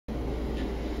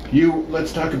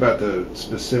Let's talk about the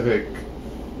specific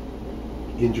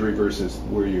injury versus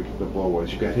where the blow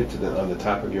was. You got hit on the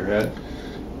top of your head?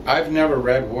 I've never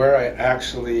read where I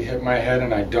actually hit my head,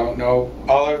 and I don't know.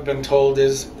 All I've been told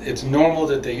is it's normal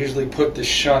that they usually put the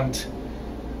shunt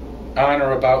on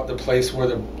or about the place where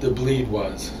the bleed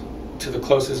was, to the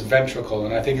closest ventricle,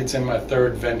 and I think it's in my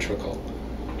third ventricle.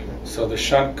 So the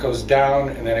shunt goes down,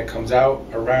 and then it comes out,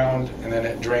 around, and then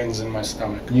it drains in my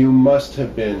stomach. You must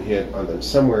have been hit on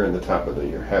somewhere in the top of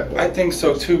your head, though. I think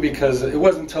so, too, because it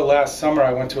wasn't until last summer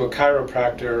I went to a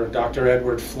chiropractor, Dr.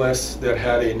 Edward Fliss, that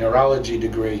had a neurology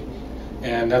degree.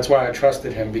 And that's why I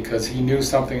trusted him, because he knew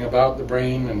something about the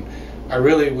brain, and I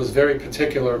really was very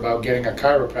particular about getting a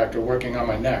chiropractor working on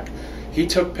my neck. He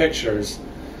took pictures,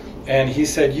 and he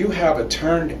said, "You have a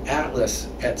turned atlas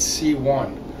at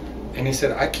C1. And he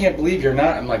said, "I can't believe you're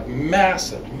not in like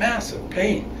massive, massive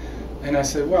pain." And I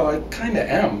said, "Well, I kind of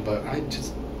am, but I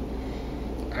don't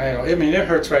know. I mean, it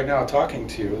hurts right now talking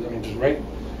to you. I mean, just right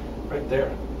there.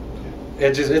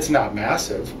 It's not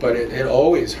massive, but it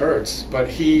always hurts." But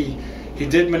he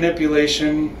did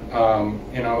manipulation.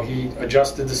 He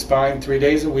adjusted the spine 3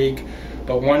 days a week,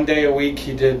 but 1 day a week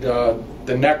he did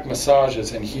the neck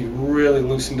massages, and he really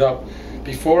loosened up.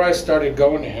 Before I started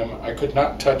going to him, I could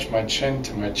not touch my chin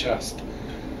to my chest.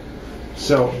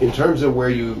 So, in terms of where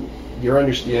your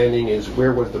understanding is,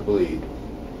 where was the bleed?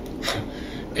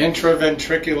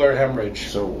 Intraventricular hemorrhage.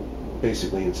 So,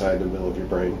 basically inside the middle of your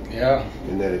brain. Yeah.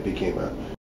 And then it became a